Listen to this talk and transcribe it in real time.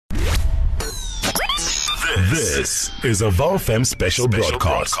This is a VOFM special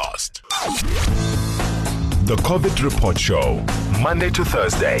broadcast. The COVID Report Show, Monday to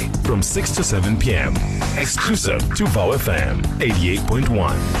Thursday from 6 to 7 p.m. Exclusive to VOFM 88.1.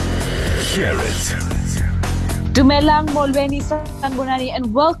 Hear it. Dumelang Molweni Sanbonani,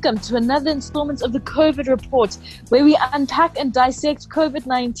 and welcome to another installment of the COVID Report, where we unpack and dissect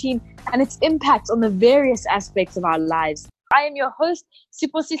COVID-19 and its impact on the various aspects of our lives. I am your host,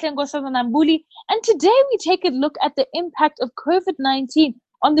 Siposihle Nambuli, and today we take a look at the impact of COVID-19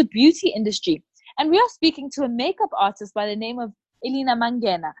 on the beauty industry. And we are speaking to a makeup artist by the name of Elena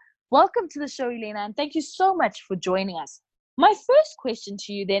Mangena. Welcome to the show, Elena, and thank you so much for joining us. My first question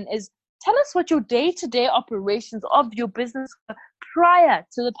to you then is, tell us what your day-to-day operations of your business were prior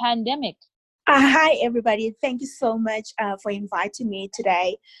to the pandemic. Hi, everybody. Thank you so much for inviting me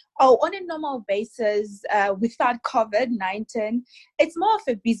today. On a normal basis, without COVID-19, it's more of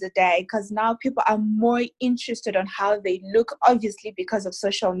a busy day because now people are more interested on how they look, obviously because of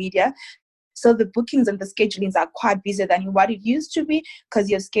social media. So the bookings and the schedulings are quite busier than what it used to be because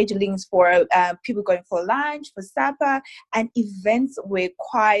your schedulings for people going for lunch, for supper, and events were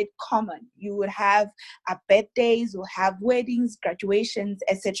quite common. You would have birthdays, you'll have weddings, graduations,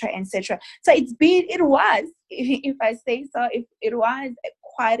 etc., etc. So it was, if I say so, it was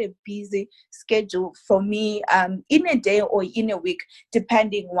quite a busy schedule for me in a day or in a week,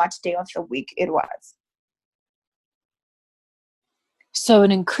 depending what day of the week it was. So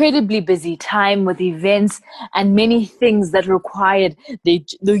an incredibly busy time with events and many things that required the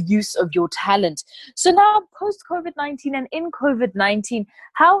use of your talent. So now post-COVID-19 and in COVID-19,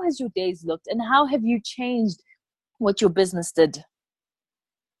 how has your days looked and how have you changed what your business did?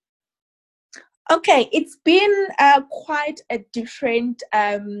 Okay, it's been quite a different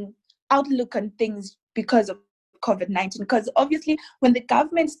outlook on things because of COVID-19, because obviously when the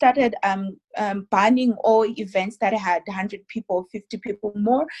government started banning all events that had 100 people, 50 people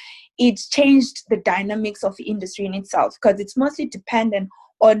more, it changed the dynamics of the industry in itself because it's mostly dependent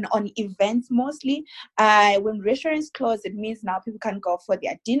on events mostly. When restaurants close, it means now people can go for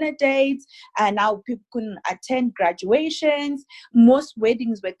their dinner dates, and now people couldn't attend graduations. Most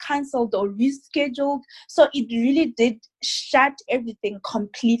weddings were cancelled or rescheduled. So it really did shut everything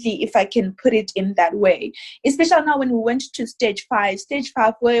completely, if I can put it in that way. Especially now when we went to stage 5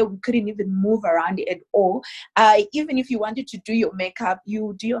 where we couldn't even move around at all. Even if you wanted to do your makeup,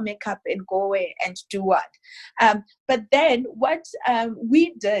 you do your makeup and go away and do what? But then what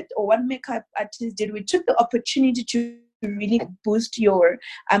we did, or what makeup artists did, we took the opportunity to really boost your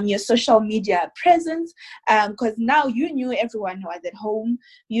social media presence, because now you knew everyone was at home,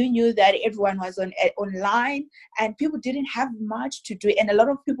 you knew that everyone was online, and people didn't have much to do, and a lot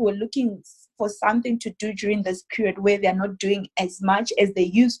of people were looking for something to do during this period where they're not doing as much as they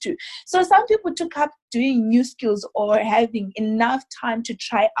used to. So some people took up doing new skills or having enough time to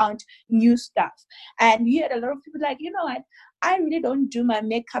try out new stuff. And you had a lot of people like, you know what, I really don't do my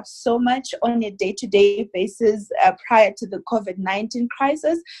makeup so much on a day-to-day basis prior to the COVID-19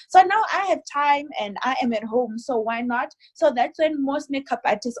 crisis. So now I have time and I am at home, so why not? So that's when most makeup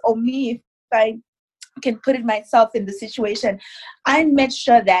artists, or me, if I can put it myself in the situation, I made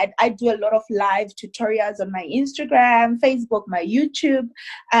sure that I do a lot of live tutorials on my Instagram, Facebook, my YouTube,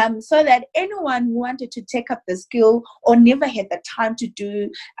 so that anyone who wanted to take up the skill or never had the time to do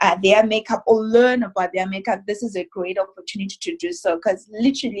their makeup or learn about their makeup, this is a great opportunity to do so, because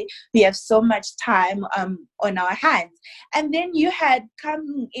literally we have so much time on our hands. And then you had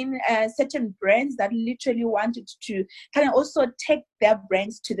come in certain brands that literally wanted to kind of also take their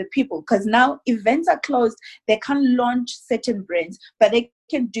brands to the people, because now events are closed, they can't launch certain brands, but they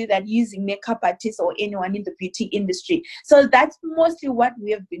can do that using makeup artists or anyone in the beauty industry. So that's mostly what we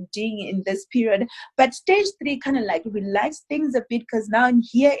have been doing in this period. But stage 3 kind of like relaxed things a bit, because now in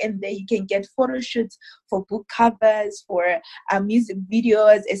here and there you can get photo shoots for book covers, for music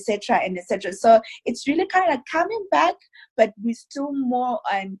videos, etc. and etc. So it's really kind of like coming back, but we're still more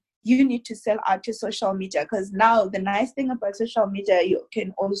on you need to sell out to social media, because now the nice thing about social media, you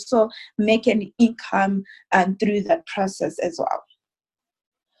can also make an income through that process as well.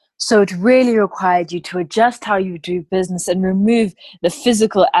 So it really required you to adjust how you do business and remove the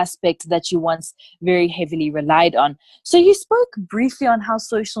physical aspect that you once very heavily relied on. So you spoke briefly on how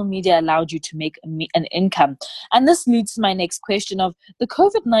social media allowed you to make an income. And this leads to my next question of the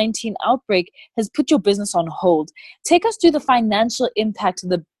COVID-19 outbreak has put your business on hold. Take us through the financial impact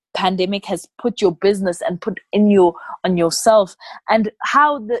the pandemic has put your business and put on yourself, and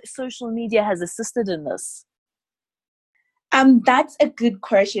how the social media has assisted in this. That's a good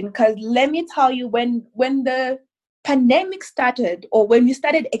question, because let me tell you, when the pandemic started, or when we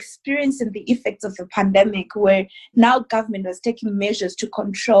started experiencing the effects of the pandemic, where now government was taking measures to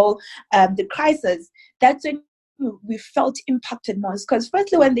control the crisis, that's when we felt impacted most. Because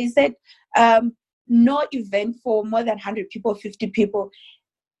firstly, when they said no event for more than 100 people, 50 people,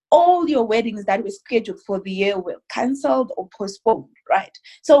 all your weddings that were scheduled for the year were cancelled or postponed, right?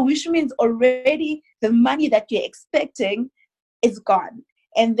 So which means already the money that you're expecting is gone.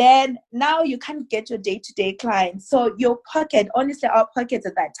 And then now you can't get your day-to-day clients. So your pocket, honestly, our pockets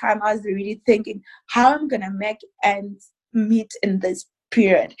at that time, I was really thinking how I'm going to make ends meet in this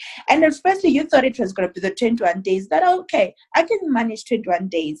period. And then firstly, you thought it was going to be the 21 days. That, okay, I can manage 21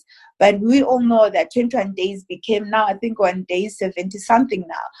 days. But we all know that 21 days became now, I think, on day 70 something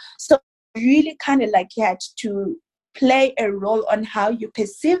now. So really kind of like you had to play a role on how you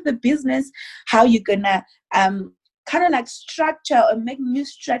perceive the business, how you're going to kind of like structure or make new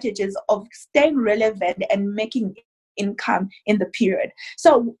strategies of staying relevant and making income in the period.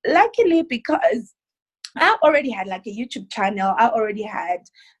 So luckily, because I already had like a YouTube channel, I already had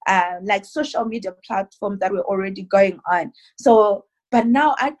like social media platforms that were already going on. So, but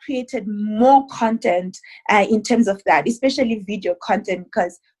now I created more content in terms of that, especially video content,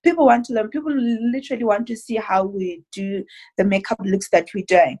 because people want to learn. People literally want to see how we do the makeup looks that we're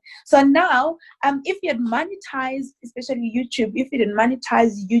doing. So now, if you had monetized, especially YouTube, if you didn't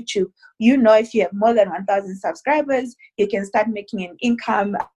monetize YouTube, you know, if you have more than 1,000 subscribers, you can start making an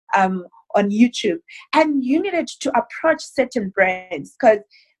income on YouTube. And you needed to approach certain brands, because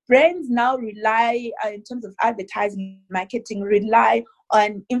brands now rely, in terms of advertising, marketing, rely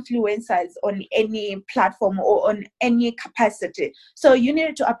on influencers on any platform or on any capacity. So you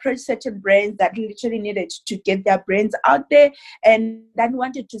needed to approach certain brands that literally needed to get their brands out there and then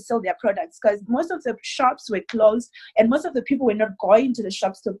wanted to sell their products, because most of the shops were closed and most of the people were not going to the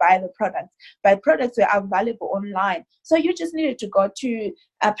shops to buy the products, but products were available online. So you just needed to go to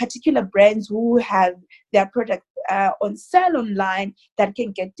particular brands who have their product on sale online that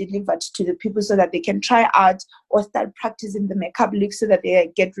can get delivered to the people so that they can try out or start practicing the makeup look so that they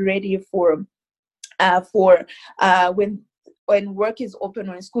get ready for when work is open,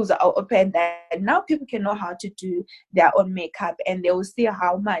 when schools are open, that now people can know how to do their own makeup, and they will see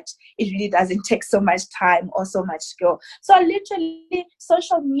how much it really doesn't take so much time or so much skill. So literally,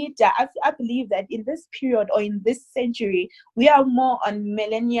 social media, I believe that in this period or in this century, we are more on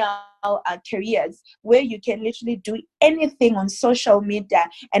millennial careers, where you can literally do anything on social media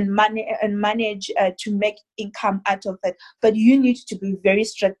and manage to make income out of it. But you need to be very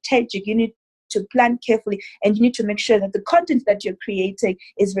strategic. You need to plan carefully, and you need to make sure that the content that you're creating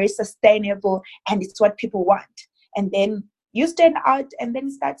is very sustainable and it's what people want. And then you stand out and then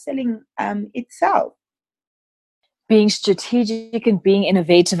start selling itself. Being strategic and being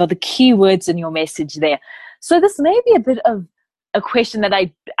innovative are the key words in your message there. So this may be a bit of a question that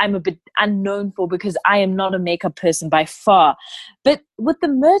I'm a bit unknown for, because I am not a makeup person by far. But with the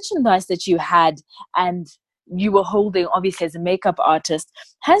merchandise that you had and you were holding, obviously, as a makeup artist,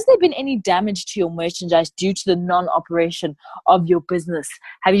 has there been any damage to your merchandise due to the non-operation of your business?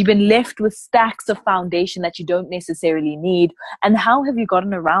 Have you been left with stacks of foundation that you don't necessarily need? And how have you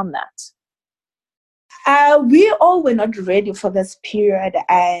gotten around that? We all were not ready for this period,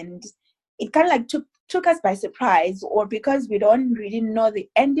 and it kind of like took us by surprise, or because we don't really know the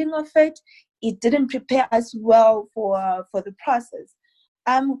ending of it, it didn't prepare us well for the process.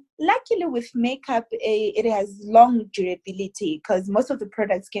 Luckily with makeup, it has long durability, because most of the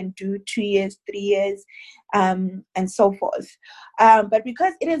products can do 2 years, 3 years, and so forth. But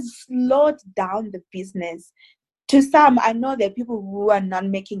because it has slowed down the business, to some, I know there are people who are not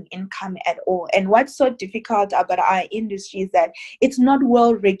making income at all. And what's so difficult about our industry is that it's not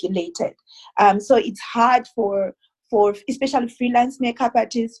well regulated. So it's hard for especially freelance makeup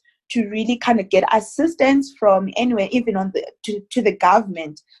artists to really kind of get assistance from anywhere, even on to the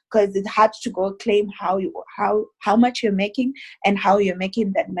government, because it's hard to go claim how much you're making and how you're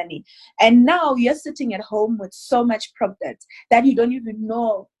making that money. And now you're sitting at home with so much products that you don't even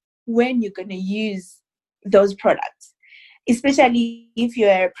know when you're going to use those products, especially if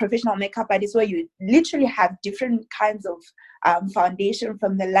you're a professional makeup artist, where you literally have different kinds of foundation,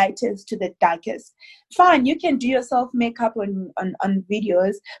 from the lightest to the darkest. Fine, you can do yourself makeup on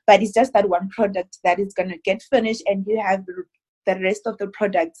videos, but it's just that one product that is going to get finished, and you have the rest of the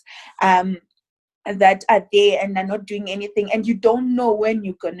products that are there and are not doing anything, and you don't know when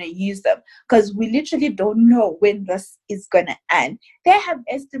you're going to use them, because we literally don't know when this is going to end. They have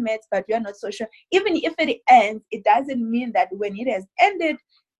estimates, but we are not so sure. Even if it ends, it doesn't mean that when it has ended,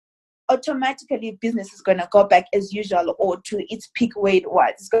 automatically business is going to go back as usual or to its peak where it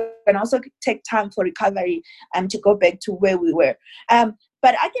was. It's going to also take time for recovery to go back to where we were.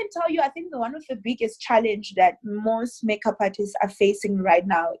 But I can tell you, I think one of the biggest challenge that most makeup artists are facing right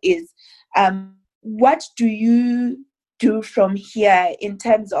now is what do you do from here in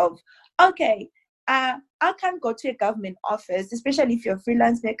terms of, okay, I can't go to a government office, especially if you're a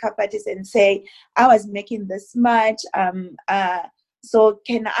freelance makeup artist, and say, I was making this much, so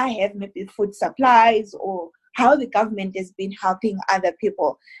can I have maybe food supplies, or how the government has been helping other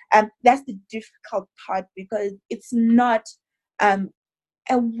people. That's the difficult part, because it's not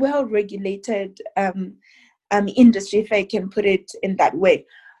a well-regulated industry, if I can put it in that way.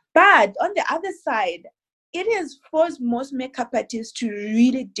 But on the other side, it has forced most makeup artists to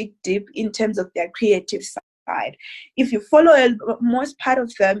really dig deep in terms of their creative side. If you follow most part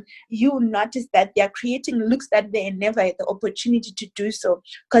of them, you will notice that they're creating looks that they never had the opportunity to do so,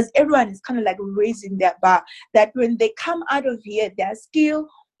 because everyone is kind of like raising their bar, that when they come out of here, their skill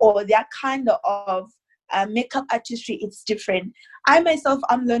or their kind of makeup artistry, it's different. I myself,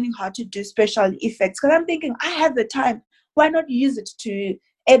 I'm learning how to do special effects, because I'm thinking, I have the time, why not use it to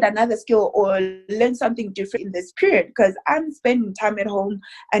add another skill or learn something different in this period, because I'm spending time at home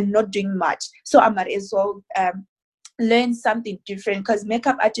and not doing much. So I might as well learn something different, because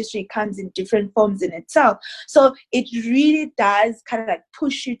makeup artistry comes in different forms in itself. So it really does kind of like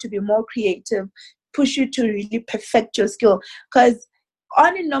push you to be more creative, push you to really perfect your skill, because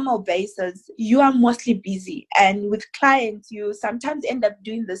on a normal basis, you are mostly busy, and with clients, you sometimes end up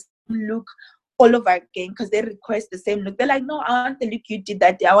doing this look all over again, because they request the same look. They're like, no, I want the look you did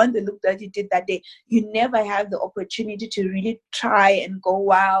that day. I want the look that you did that day. You never have the opportunity to really try and go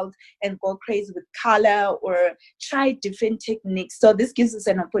wild and go crazy with color or try different techniques. So this gives us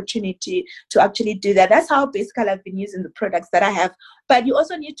an opportunity to actually do that. That's how basically I've been using the products that I have. But you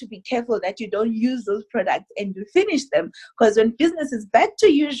also need to be careful that you don't use those products and you finish them, because when business is back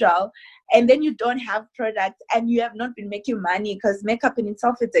to usual and then you don't have products and you have not been making money, because makeup in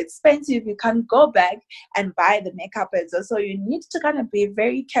itself is expensive, you can't go back and buy the makeup. So you need to kind of be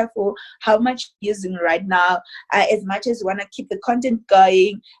very careful how much you're using right now, as much as you want to keep the content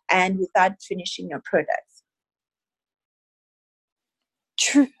going and without finishing your products.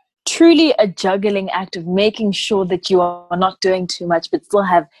 Truly a juggling act of making sure that you are not doing too much but still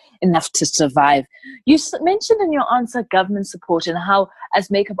have enough to survive. You mentioned in your answer government support and how as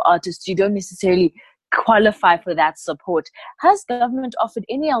makeup artists you don't necessarily qualify for that support. Has government offered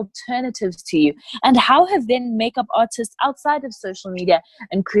any alternatives to you? And how have then makeup artists outside of social media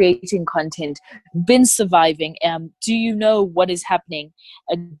and creating content been surviving? Do you know what is happening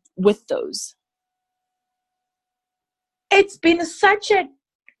with those? It's been such a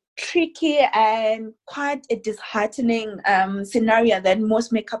tricky and quite a disheartening scenario that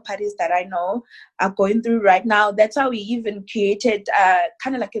most makeup artists that I know are going through right now. That's why we even created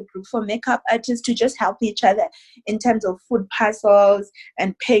kind of like a group for makeup artists to just help each other in terms of food parcels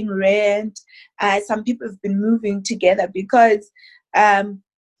and paying rent. Some people have been moving together because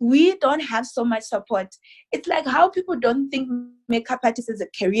we don't have so much support. It's like how people don't think makeup artists is a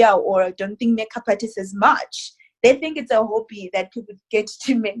career or don't think makeup artists is much. They think it's a hobby that people get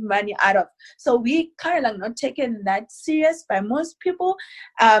to make money out of. So we kind of like not taken that serious by most people.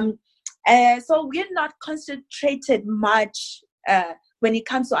 So we're not concentrated much when it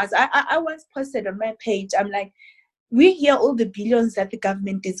comes to us. I once posted on my page, I'm like, we hear all the billions that the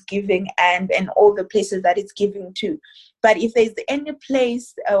government is giving and all the places that it's giving to. But if there's any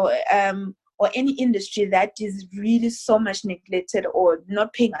place or any industry that is really so much neglected or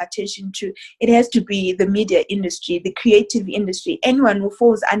not paying attention to, it has to be the media industry, the creative industry, anyone who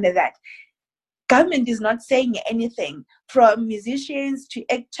falls under that. Government is not saying anything, from musicians to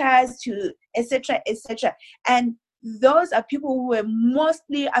actors to etc., etc. And those are people who were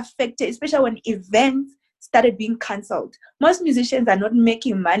mostly affected, especially when events started being cancelled. Most musicians are not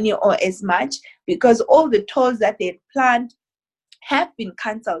making money or as much because all the tours that they had planned have been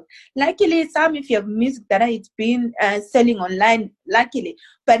cancelled. Luckily, some if you have music that it's been selling online, luckily.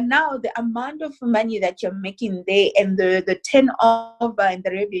 But now the amount of money that you're making there and the turnover and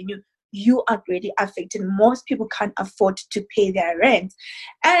the revenue, you are really affected. Most people can't afford to pay their rent.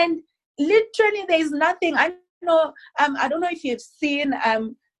 And literally there's nothing. I know, I don't know if you've seen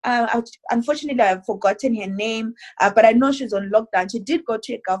unfortunately, I've forgotten her name, but I know she's on lockdown. She did go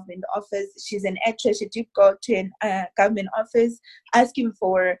to a government office. She's an actress. She did go to a government office asking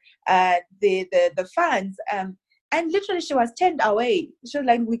for the funds. And literally, she was turned away. She was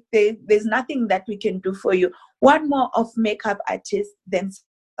like, there's nothing that we can do for you. One more of makeup artists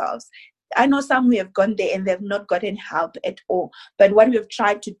themselves. I know some who have gone there and they've not gotten help at all. But what we've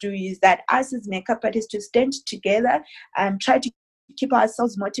tried to do is that us as makeup artists to stand together and try to keep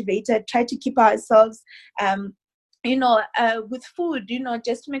ourselves motivated, try to keep ourselves with food,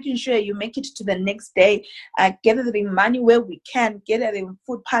 just making sure you make it to the next day, gathering money where we can, gathering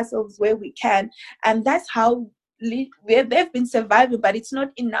food parcels where we can. And that's how they've been surviving, but it's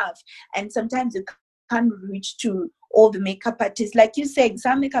not enough. And sometimes you can't reach to all the makeup artists. Like you said,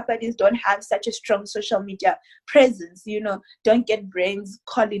 some makeup artists don't have such a strong social media presence, don't get brands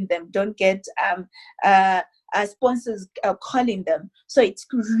calling them, don't get sponsors calling them. So it's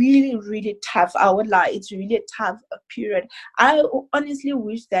really, really tough. I would lie, it's really a tough period. I honestly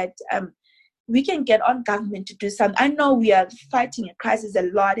wish that we can get on government to do something. I know we are fighting a crisis,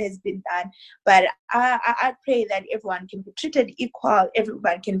 a lot has been done, but I pray that everyone can be treated equal,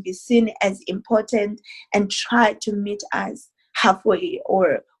 everyone can be seen as important, and try to meet us halfway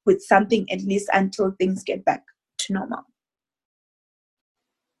or with something at least until things get back to normal.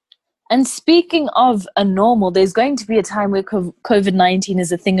 And speaking of a normal, there's going to be a time where COVID-19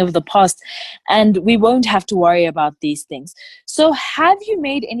 is a thing of the past and we won't have to worry about these things. So have you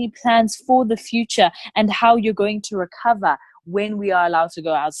made any plans for the future and how you're going to recover when we are allowed to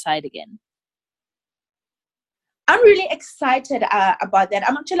go outside again? I'm really excited about that.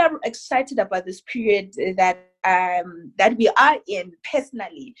 I'm actually excited about this period that we are in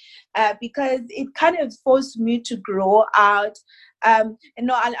personally, because it kind of forced me to grow out. I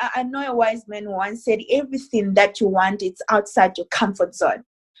know a wise man once said, everything that you want, it's outside your comfort zone.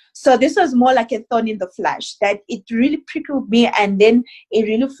 So this was more like a thorn in the flesh, that it really prickled me, and then it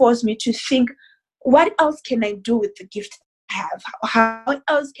really forced me to think, what else can I do with the gift have? How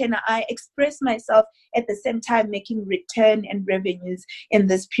else can I express myself at the same time making return and revenues in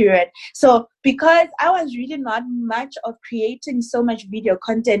this period? So because I was really not much of creating so much video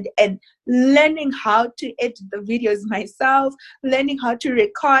content and learning how to edit the videos myself, learning how to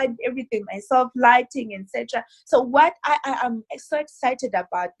record everything myself, lighting, etc. So what I am so excited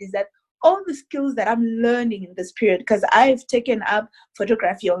about is that all the skills that I'm learning in this period, because I've taken up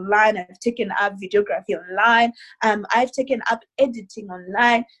photography online, I've taken up videography online, I've taken up editing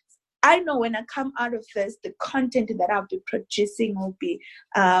online. I know when I come out of this, the content that I'll be producing will be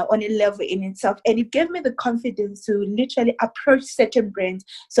on a level in itself. And it gave me the confidence to literally approach certain brands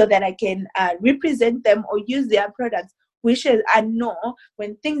so that I can represent them or use their products, which I know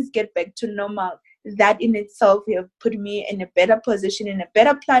when things get back to normal, that in itself will put me in a better position, in a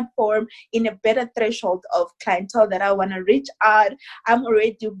better platform, in a better threshold of clientele that I want to reach out. I'm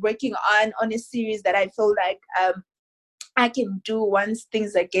already working on a series that I feel like I can do once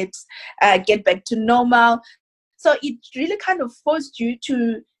things get back to normal. So it really kind of forced you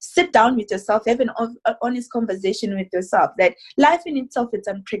to sit down with yourself, have an honest conversation with yourself, that life in itself is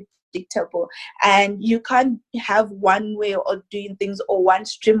unpredictable and you can't have one way of doing things or one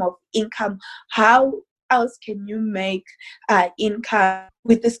stream of income. How else can you make income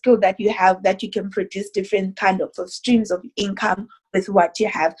with the skill that you have, that you can produce different kind of streams of income with what you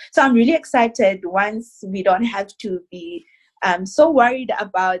have? So I'm really excited once we don't have to be so worried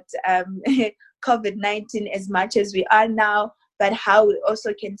about COVID-19 as much as we are now, but how we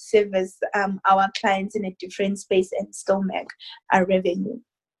also can service our clients in a different space and still make a revenue.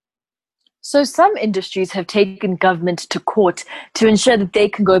 So some industries have taken government to court to ensure that they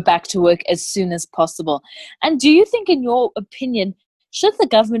can go back to work as soon as possible. And do you think, in your opinion, should the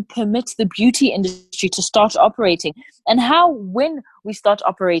government permit the beauty industry to start operating? And how, when we start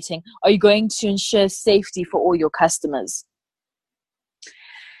operating, are you going to ensure safety for all your customers?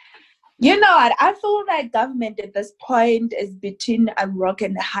 You know what? I feel like government at this point is between a rock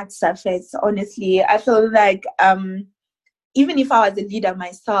and a hard surface. Honestly, I feel like even if I was a leader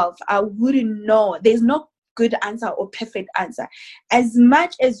myself, I wouldn't know. There's no good answer or perfect answer. As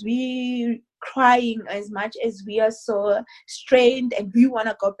much as we crying, as much as we are so strained and we want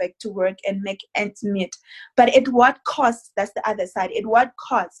to go back to work and make ends meet, but at what cost? That's the other side. At what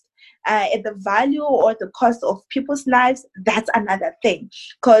cost? At the value or the cost of people's lives? That's another thing.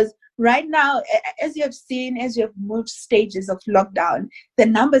 Because right now, as you have seen, as you have moved stages of lockdown, the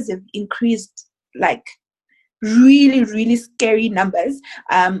numbers have increased like really, really scary numbers.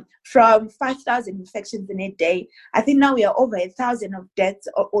 From 5,000 infections in a day, I think now we are over 1,000 of deaths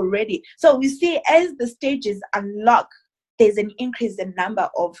already. So we see as the stages unlock, there's an increase in number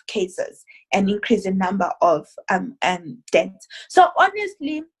of cases, an increase in number of deaths. So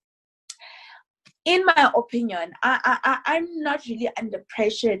honestly, in my opinion, I'm not really under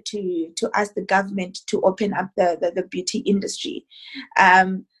pressure to ask the government to open up the beauty industry.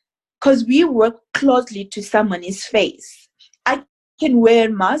 Because we work closely to someone's face. I can wear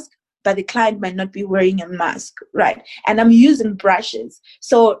a mask, but the client might not be wearing a mask, right? And I'm using brushes.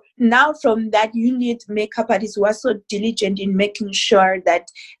 So now from that unit, makeup artists who are so diligent in making sure that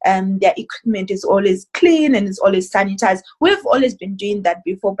their equipment is always clean and is always sanitized. We've always been doing that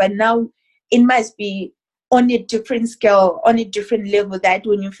before, but now it must be on a different scale, on a different level, that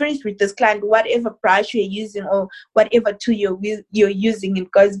when you finish with this client, whatever brush you're using or whatever tool you're using,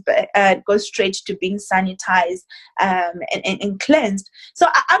 it goes straight to being sanitized and cleansed. So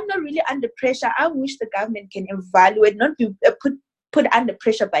I'm not really under pressure. I wish the government can evaluate, not be put under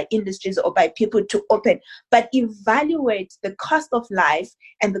pressure by industries or by people to open, but evaluate the cost of life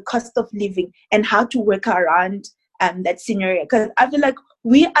and the cost of living and how to work around that scenario. Because I feel like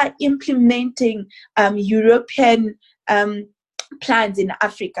we are implementing European plans in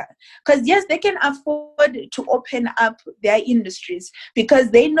Africa. Because yes, they can afford to open up their industries because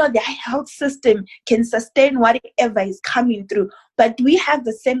they know their health system can sustain whatever is coming through. But we have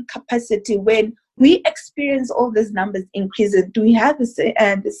the same capacity when we experience all these numbers increases. Do we have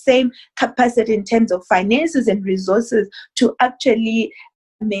the same capacity in terms of finances and resources to actually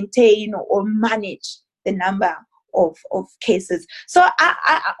maintain or manage the number of cases? So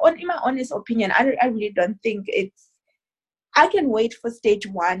in my honest opinion, I really don't think I can wait for stage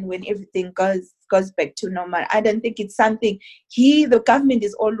 1 when everything goes back to normal. I don't think it's something the government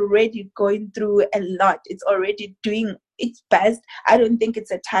is already going through a lot. It's already doing its best. I don't think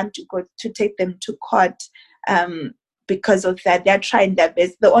it's a time to take them to court because of that. They're trying their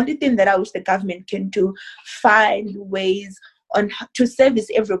best. The only thing that I wish the government can do, find ways to service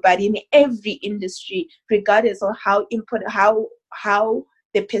everybody in every industry, regardless of how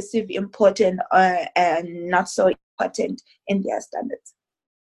they perceive important and not so important in their standards.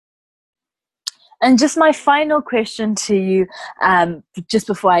 And just my final question to you, just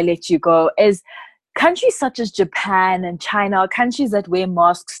before I let you go, is countries such as Japan and China are countries that wear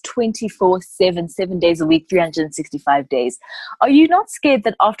masks 24/7, 7 days a week, 365 days. Are you not scared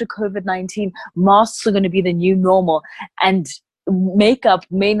that after COVID-19, masks are going to be the new normal and makeup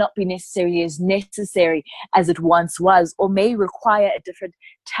may not be necessarily as necessary as it once was, or may require a different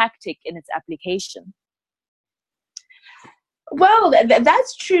tactic in its application? Well,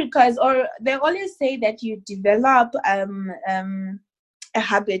 that's true, because they always say that you develop a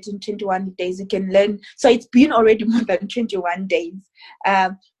habit in 21 days. You can learn. So it's been already more than 21 days.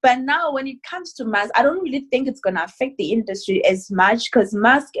 But now when it comes to masks, I don't really think it's going to affect the industry as much, because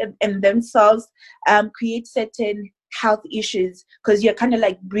masks in themselves create certain health issues, because you're kind of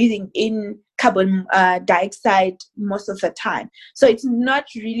like breathing in carbon dioxide most of the time. So it's not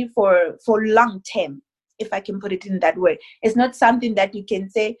really for long term, if I can put it in that way. It's not something that you can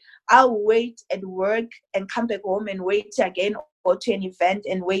say, I'll wait at work and come back home and wait again, or to an event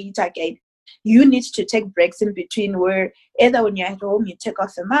and wait again. You need to take breaks in between, where either when you're at home, you take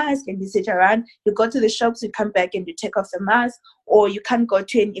off the mask and you sit around, you go to the shops, you come back and you take off the mask, or you can't go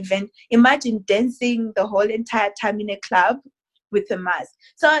to an event. Imagine dancing the whole entire time in a club with a mask.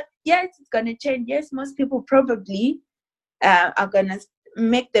 So yes, it's going to change. Yes, most people probably are going to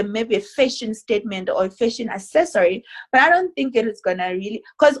make them maybe a fashion statement or a fashion accessory, but I don't think it is gonna really,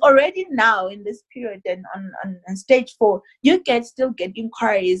 because already now in this period and on stage 4, you still get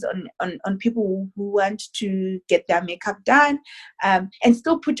inquiries on people who want to get their makeup done and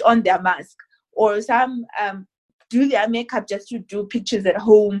still put on their mask, or some do their makeup just to do pictures at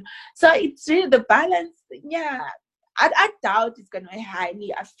home. So it's really the balance. Yeah, I doubt it's going to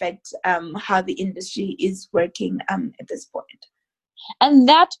highly affect how the industry is working at this point. And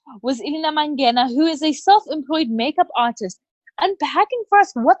that was Ilina Mangena, who is a self-employed makeup artist, unpacking for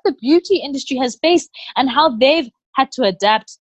us what the beauty industry has faced and how they've had to adapt